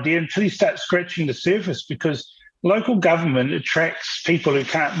good idea until you start scratching the surface, because local government attracts people who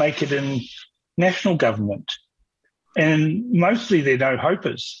can't make it in national government. And mostly they're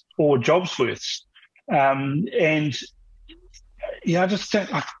no-hopers or jobsworths. I just don't,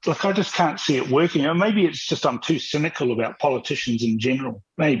 I just can't see it working. Or maybe it's just I'm too cynical about politicians in general.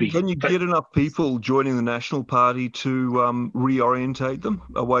 Maybe. Can you get enough people joining the National Party to reorientate them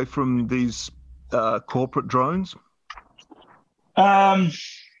away from these corporate drones?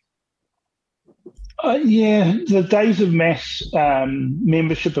 The days of mass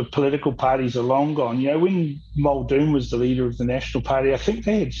membership of political parties are long gone. When Muldoon was the leader of the National Party, I think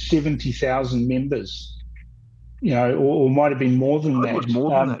they had 70,000 members. Or might have been more than that. It was more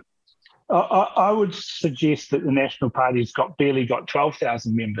than that. I would suggest that the National Party's barely got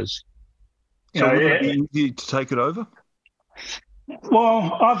 12,000 members. So would it be easy to take it over?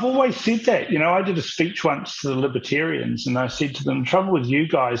 Well, I've always said that. I did a speech once to the Libertarians, and I said to them, the trouble with you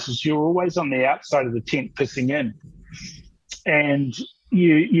guys is you're always on the outside of the tent pissing in. And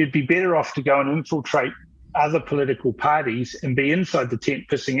you'd be better off to go and infiltrate other political parties and be inside the tent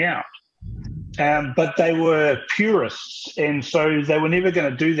pissing out. But they were purists, and so they were never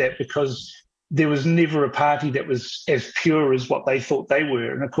going to do that because there was never a party that was as pure as what they thought they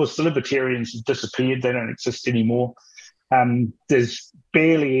were. And, of course, the Libertarians have disappeared. They don't exist anymore. There's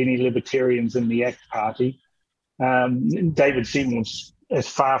barely any Libertarians in the ACT Party. David Seymour was as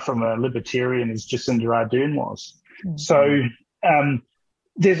far from a Libertarian as Jacinda Ardern was. Mm-hmm. So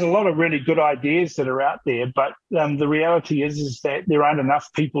there's a lot of really good ideas that are out there, but the reality is that there aren't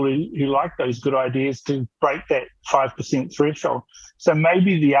enough people who like those good ideas to break that 5% threshold. So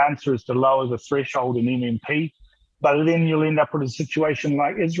maybe the answer is to lower the threshold in MMP, but then you'll end up with a situation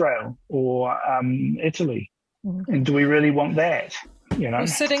like Israel or Italy. Mm-hmm. And do we really want that? We're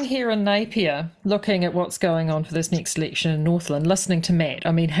sitting here in Napier looking at what's going on for this next election in Northland, listening to Matt.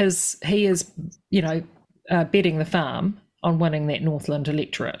 I mean, he is, betting the farm on winning that Northland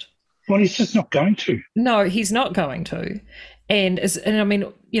electorate. Well, he's just not going to. No, he's not going to. And I mean,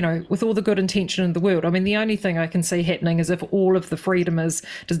 with all the good intention in the world, I mean, the only thing I can see happening is if all of the freedomers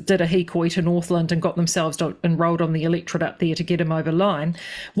did a hikoi to Northland and got themselves enrolled on the electorate up there to get him over line.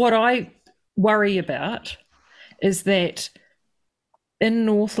 What I worry about is that in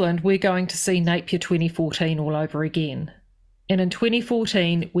Northland, we're going to see Napier 2014 all over again. And in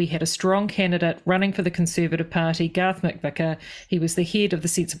 2014, we had a strong candidate running for the Conservative Party, Garth McVicker. He was the head of the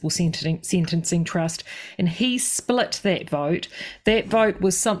Sensible Sentencing Trust, and he split that vote. That vote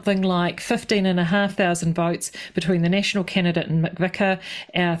was something like 15,500 votes between the national candidate and McVicker.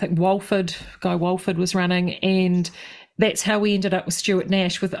 I think Guy Walford was running, and that's how we ended up with Stuart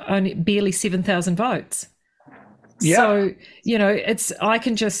Nash with only barely 7,000 votes. Yeah. So, I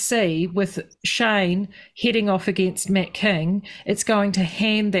can just see with Shane heading off against Matt King, it's going to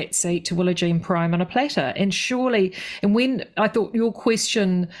hand that seat to Willie-Jean Prime on a platter. And surely, and when I thought your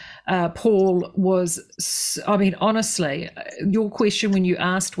question, Paul, was, I mean, honestly, your question when you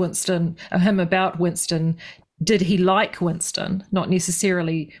asked him about Winston, did he like Winston? Not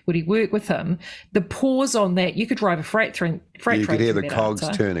necessarily would he work with him. The pause on that, you could drive a freight train. You could hear the cogs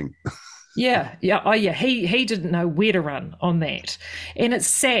turning. Yeah. Oh, yeah. He didn't know where to run on that. And it's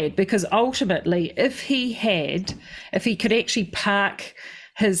sad because ultimately, if he could actually park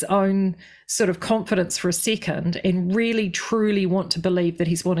his own sort of confidence for a second and really truly want to believe that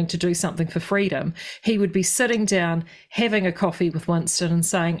he's wanting to do something for freedom, he would be sitting down, having a coffee with Winston and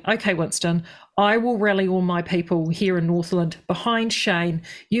saying, okay, Winston, I will rally all my people here in Northland behind Shane.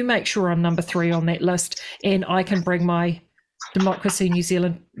 You make sure I'm number 3 on that list and I can bring my Democracy New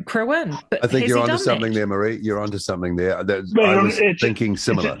Zealand crew in. But I think you're onto something there, Maree. You're onto something there. I was thinking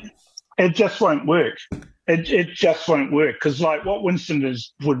similar. It just won't work. It just won't work, because like what Winston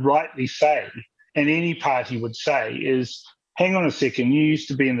would rightly say, and any party would say, is, hang on a second, you used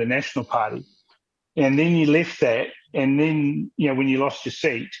to be in the National Party, and then you left that, and then, when you lost your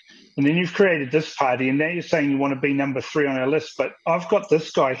seat, and then you've created this party, and now you're saying you want to be number 3 on our list, but I've got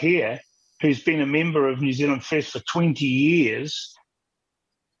this guy here who's been a member of New Zealand First for 20 years,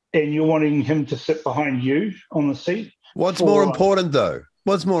 and you're wanting him to sit behind you on the seat. What's more important, though?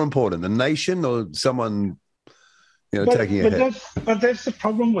 What's more important, the nation or someone, taking a hit? But that's the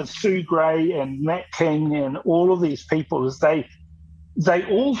problem with Sue Gray and Matt King and all of these people, is they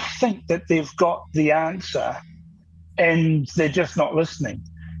all think that they've got the answer, and they're just not listening.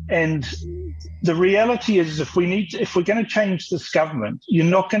 And the reality is, if we're going to change this government, you're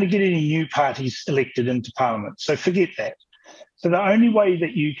not going to get any new parties elected into Parliament. So forget that. So the only way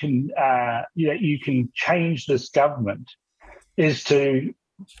that you can change this government is to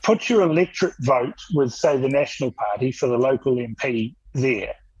put your electorate vote with, say, the National Party for the local MP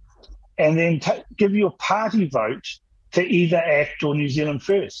there, and then give your party vote to either ACT or New Zealand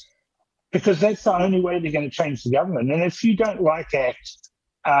First, because that's the only way they're going to change the government. And if you don't like ACT,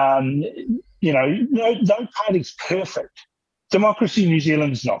 no party's perfect. Democracy in New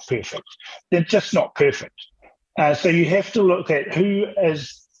Zealand's not perfect. They're just not perfect. So you have to look at who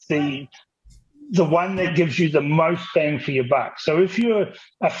is the one that gives you the most bang for your buck. So if you're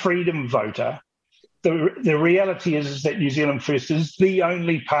a freedom voter, the reality is that New Zealand First is the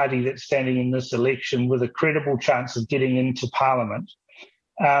only party that's standing in this election with a credible chance of getting into Parliament.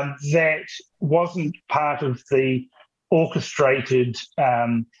 That wasn't part of the orchestrated,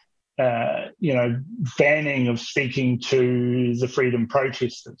 banning of speaking to the freedom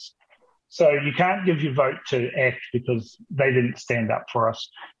protesters. So you can't give your vote to ACT because they didn't stand up for us.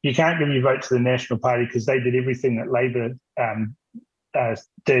 You can't give your vote to the National Party because they did everything that Labor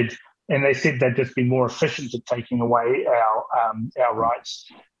did, and they said they'd just be more efficient at taking away our rights.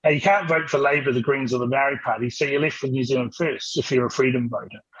 You can't vote for Labor, the Greens, or the Maree Party, so you're left with New Zealand First if you're a freedom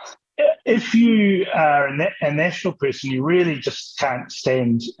voter. If you are a national person, you really just can't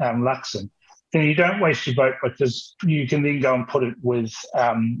stand Luxon, then you don't waste your vote, because you can then go and put it with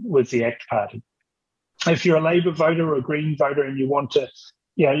the ACT Party. If you're a Labor voter or a Green voter and you want to,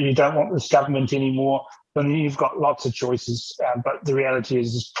 you don't want this government anymore, then you've got lots of choices. But the reality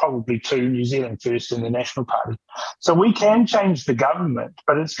is there's probably 2, New Zealand First and the National Party. So we can change the government,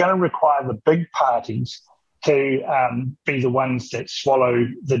 but it's going to require the big parties to be the ones that swallow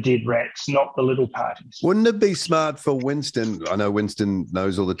the dead rats, not the little parties. Wouldn't it be smart for Winston, I know Winston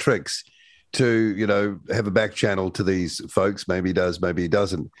knows all the tricks, to, have a back channel to these folks? Maybe he does, maybe he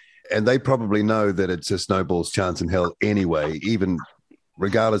doesn't. And they probably know that it's a snowball's chance in hell anyway, even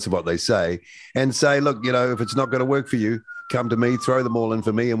regardless of what they say, and say, look, if it's not going to work for you, come to me, throw them all in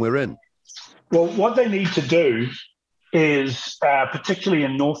for me, and we're in. Well, what they need to do is, particularly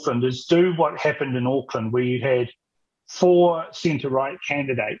in Northland, is do what happened in Auckland, where you had 4 centre-right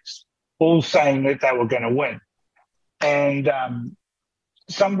candidates all saying that they were going to win. And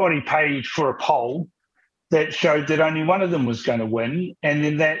somebody paid for a poll that showed that only one of them was going to win, and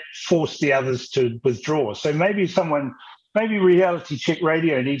then that forced the others to withdraw. So maybe Reality Check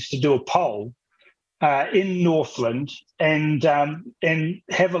Radio needs to do a poll in Northland and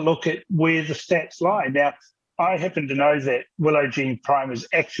have a look at where the stats lie. Now, I happen to know that Willow Jean Prime is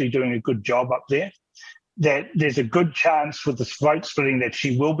actually doing a good job up there, that there's a good chance with the vote splitting that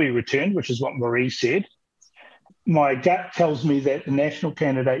she will be returned, which is what Maree said. My gut tells me that the national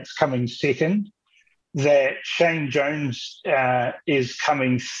candidate's coming second, that Shane Jones is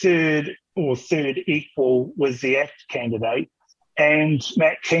coming third or third equal with the ACT candidate, and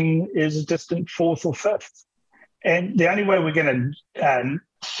Matt King is a distant 4th or 5th. And the only way we're going to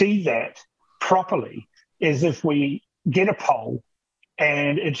see that properly is if we get a poll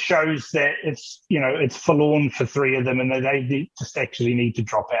and it shows that it's forlorn for 3 of them, and that they just actually need to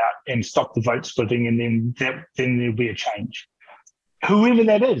drop out and stop the vote splitting, and then there'll be a change. Whoever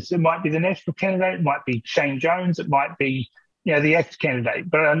that is, it might be the national candidate, it might be Shane Jones, it might be the ACT candidate,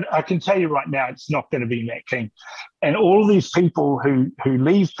 but I can tell you right now, it's not going to be Matt King. And all of these people who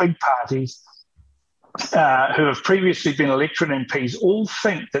leave big parties, who have previously been electorate MPs, all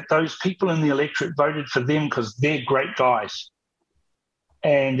think that those people in the electorate voted for them because they're great guys.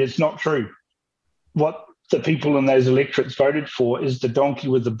 And it's not true. What the people in those electorates voted for is the donkey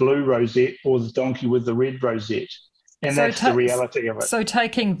with the blue rosette or the donkey with the red rosette. And so that's the reality of it. So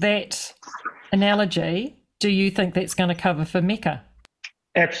taking that analogy, do you think that's going to cover for Mecca?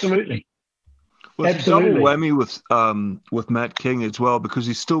 Absolutely. Well, it's a double whammy with Matt King as well, because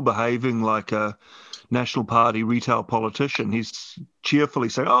he's still behaving like a National Party retail politician. He's cheerfully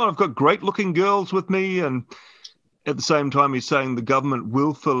saying, "Oh, I've got great-looking girls with me," and at the same time, he's saying the government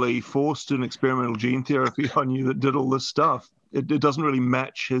willfully forced an experimental gene therapy on you that did all this stuff. It doesn't really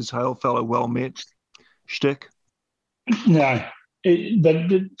match his hail fellow well-met shtick. No, but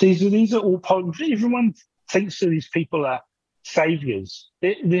these are all everyone thinks that these people are saviours.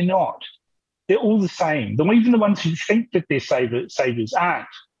 They're not. They're all the same. Even the ones who think that they're saviours aren't.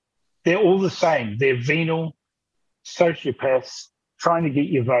 They're all the same. They're venal sociopaths trying to get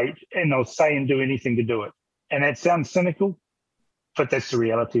your vote, and they'll say and do anything to do it. And that sounds cynical, but that's the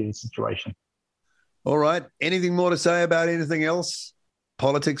reality of the situation. All right. Anything more to say about anything else,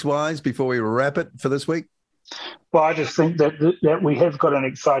 politics-wise, before we wrap it for this week? Well, I just think that we have got an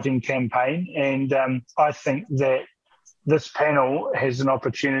exciting campaign, and I think that this panel has an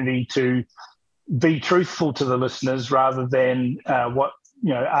opportunity to be truthful to the listeners rather than what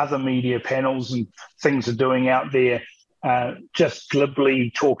other media panels and things are doing out there, just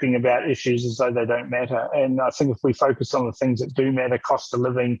glibly talking about issues as though they don't matter. And I think if we focus on the things that do matter, cost of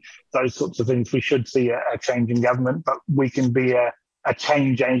living, those sorts of things, we should see a change in government, but we can be a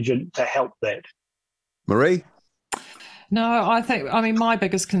change agent to help that. Maree? No, I mean, my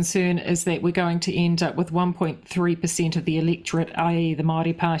biggest concern is that we're going to end up with 1.3% of the electorate, i.e. the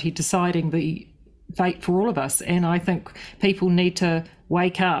Marty Party, deciding the fate for all of us. And I think people need to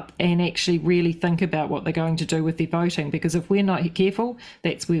wake up and actually really think about what they're going to do with their voting, because if we're not careful,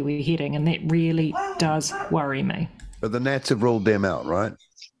 that's where we're heading, and that really does worry me. But the Nats have ruled them out, right?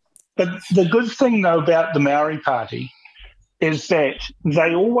 But the good thing, though, about the Maori Party is that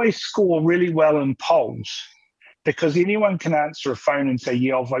they always score really well in polls, because anyone can answer a phone and say,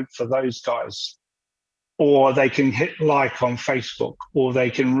 yeah, I'll vote for those guys. Or they can hit like on Facebook, or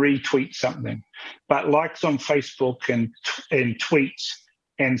they can retweet something. But likes on Facebook and tweets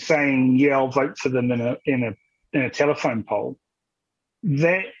and saying, yeah, I'll vote for them in a telephone poll,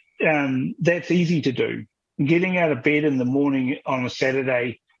 that's easy to do. Getting out of bed in the morning on a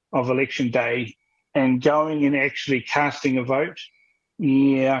Saturday of election day and going and actually casting a vote,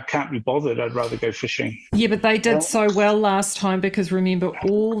 yeah, I can't be bothered. I'd rather go fishing. Yeah, but they did so well last time, because remember,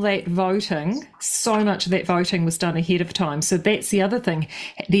 all that voting, so much of that voting was done ahead of time. So that's the other thing.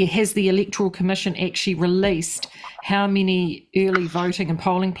 Has the Electoral Commission actually released how many early voting and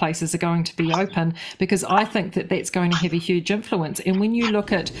polling places are going to be open? Because I think that that's going to have a huge influence. And when you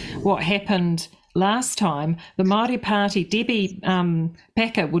look at what happened last time, the Marty Party, Debbie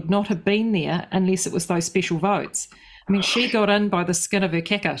Packer would not have been there unless it was those special votes. I mean, she got in by the skin of her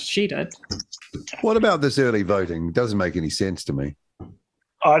kicker. She did. What about this early voting? It doesn't make any sense to me.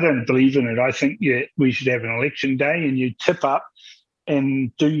 I don't believe in it. I think we should have an election day and you tip up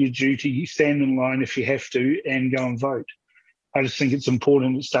and do your duty, stand in line if you have to, and go and vote. I just think it's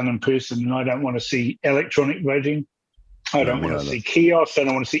important it's done in person, and I don't want to see electronic voting. I don't want to see kiosks. I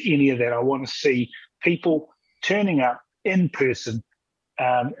don't want to see any of that. I want to see people turning up in person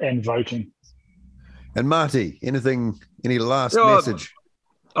and voting. And Marty, any last message?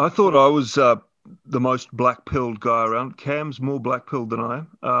 I thought I was the most black-pilled guy around. Cam's more black-pilled than I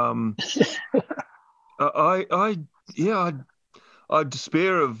am. I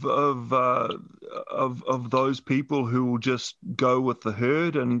despair of those people who will just go with the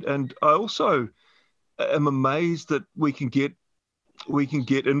herd, and I also am amazed that we can get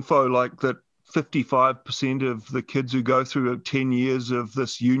info like that 55% of the kids who go through 10 years of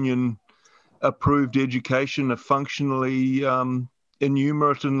this union approved education are functionally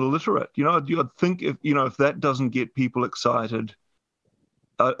innumerate and illiterate. I'd think if that doesn't get people excited,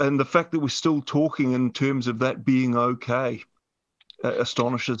 and the fact that we're still talking in terms of that being okay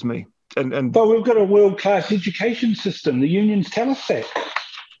astonishes me. But we've got a world-class education system. The unions tell us that.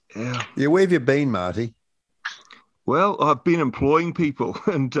 Yeah. Where have you been, Marty? Well, I've been employing people,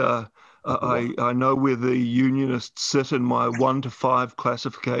 and I know where the unionists sit in my 1 to 5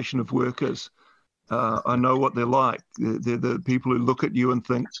 classification of workers. I know what they're like. They're the people who look at you and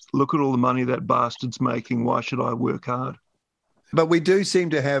think, look at all the money that bastard's making. Why should I work hard? But we do seem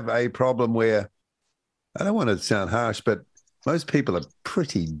to have a problem where, I don't want to sound harsh, but most people are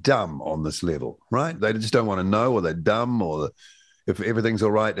pretty dumb on this level, right? They just don't want to know, or they're dumb, or if everything's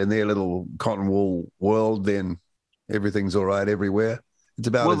all right in their little cotton wool world, then everything's all right everywhere. It's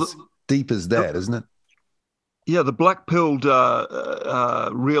about as deep as that, isn't it? Yeah, the black-pilled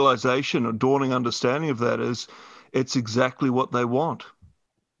realization or dawning understanding of that is it's exactly what they want.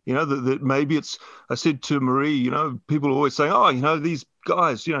 That maybe it's, I said to Maree, people are always saying, oh, these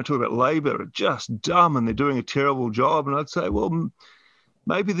guys, talk about Labour are just dumb and they're doing a terrible job. And I'd say, well,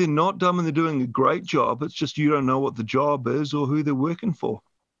 maybe they're not dumb and they're doing a great job. It's just you don't know what the job is or who they're working for.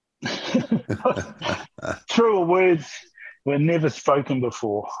 Truer words were never spoken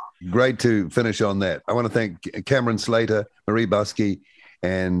before. Great to finish on that. I want to thank Cameron Slater, Maree Buscke,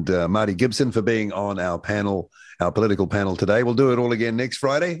 and Marty Gibson for being on our panel, our political panel today. We'll do it all again next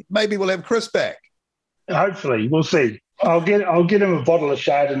Friday. Maybe we'll have Chris back. Hopefully, we'll see. I'll get him a bottle of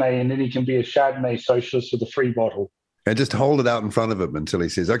Chardonnay, and then he can be a Chardonnay socialist with a free bottle. And just hold it out in front of him until he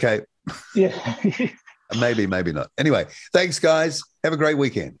says, okay. Yeah. Maybe not. Anyway, thanks, guys. Have a great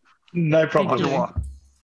weekend. No problem.